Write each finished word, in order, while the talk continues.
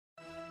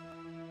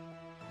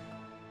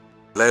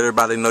Let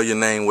everybody know your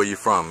name, where you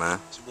from, man.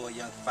 It's your boy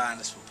Young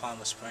Fynest from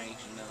Palmer Springs,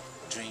 you know,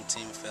 Dream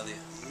Team affiliate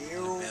in the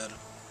building.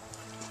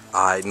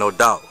 Alright, no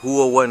doubt.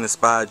 Who or what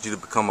inspired you to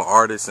become an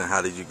artist, and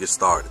how did you get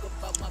started?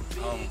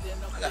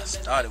 I got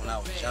started when I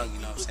was young, you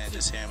know what I'm saying,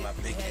 just hearing my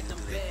big niggas do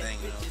their thing,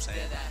 you know what I'm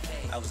saying.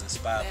 I was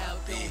inspired by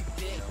Big,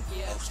 you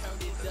know, mostly,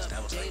 because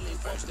that was like the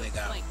first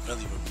nigga I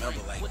really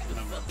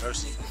remember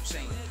verses, you know what I'm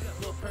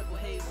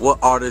saying. What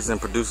artists and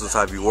producers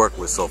have you worked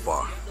with so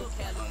far?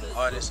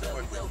 Artists I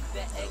work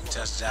with,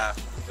 Just Job,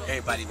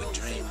 everybody with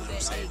Dream, you know what I'm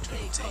saying,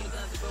 Dream Team.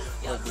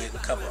 Work with a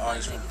couple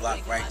artists from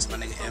Block Rights, my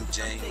nigga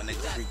MJ, my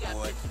nigga Freak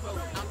Boy.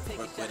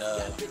 Work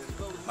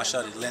with my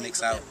shorty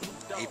Lennox out,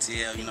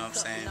 ATL, you know what I'm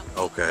saying.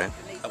 Okay.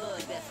 Couple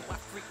people.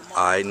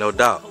 Alright, no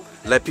doubt.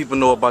 Let people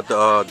know about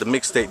the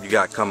mixtape you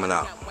got coming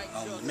out.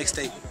 The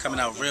mixtape coming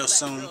out real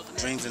soon,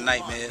 Dreams and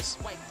Nightmares.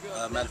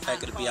 Matter of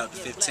fact, it'll be out the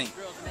 15th, you know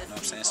what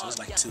I'm saying, so it's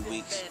like 2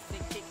 weeks.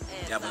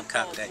 Y'all been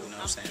cop that, you know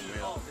what I'm saying,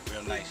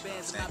 real nice, you know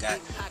what I'm saying.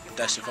 Got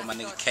production from my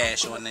nigga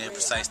Cash on there,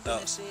 Precise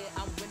Thoughts.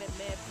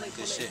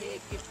 Good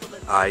shit.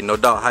 Alright, no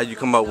doubt. How you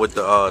come up with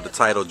the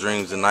title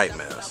Dreams and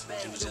Nightmares?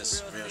 It was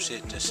just real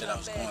shit, just shit I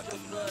was going through,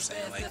 you know what I'm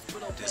saying,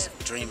 like just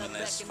dreaming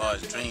as far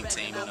as Dream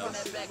Team, you know,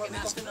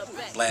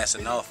 niggas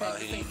blasting off out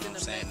here, you know what I'm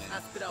saying,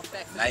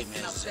 and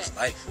nightmares is just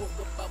life.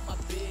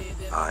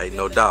 Alright,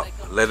 no doubt.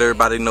 Let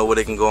everybody know where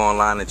they can go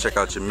online and check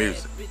out your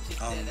music.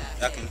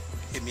 Y'all can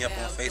hit me up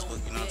on Facebook,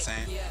 you know what I'm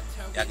saying.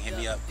 Y'all can hit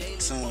me up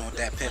soon on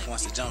that Piff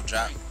once the jump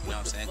drop, you know what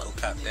I'm saying, go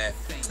cop that.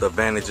 What's the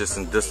advantages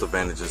and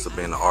disadvantages of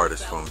being an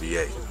artist from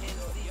VA?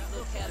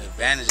 The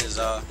advantages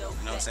are, you know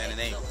what I'm saying, it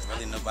ain't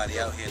really nobody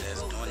out here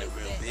that's doing it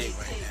real big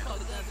right now.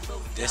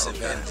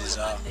 Disadvantages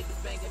are,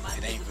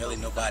 it ain't really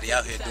nobody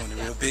out here doing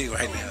it real big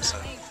right now, so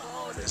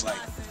it's like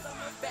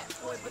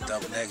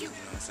double negative, you know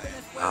what I'm saying.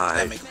 Alright.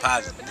 That make a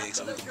positive dig,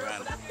 so we can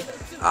grind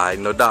it. Alright,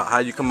 no doubt. How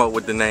you come up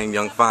with the name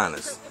Young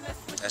Fynest?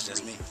 That's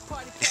just me.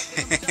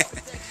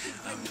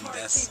 I mean,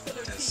 that's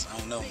I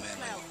don't know, man.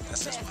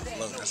 That's just my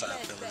flow. That's how I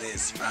feel it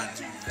is.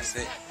 Fynest, man. That's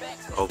it.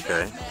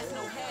 Okay.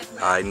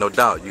 Alright, no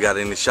doubt. You got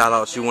any shout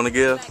outs you want to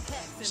give?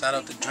 Shout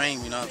out to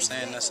Dream, you know what I'm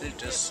saying? That's it.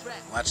 Just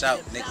watch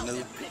out. Nick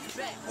New,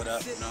 what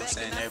up? You know what I'm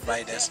saying?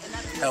 Everybody that's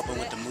helping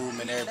with the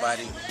movement,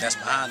 everybody that's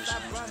behind us, you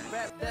know what I'm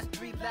saying? That's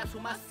 3 laps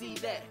when I see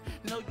that.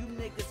 Know you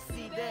niggas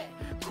see that.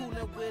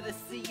 Coolin' with a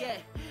C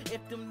at.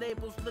 If them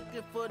labels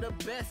looking for the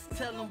best,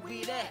 tell them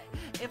we that.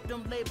 If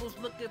them labels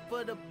looking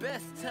for the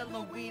best, tell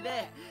them we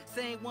that.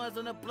 Same ones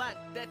on the block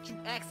that you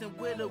asking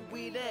where the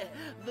weed at.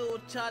 Little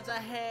charge I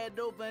had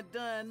over and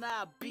done,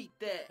 I beat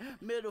that.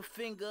 Middle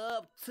finger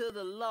up to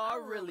the law, I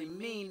really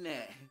mean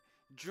that.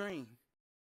 Dream.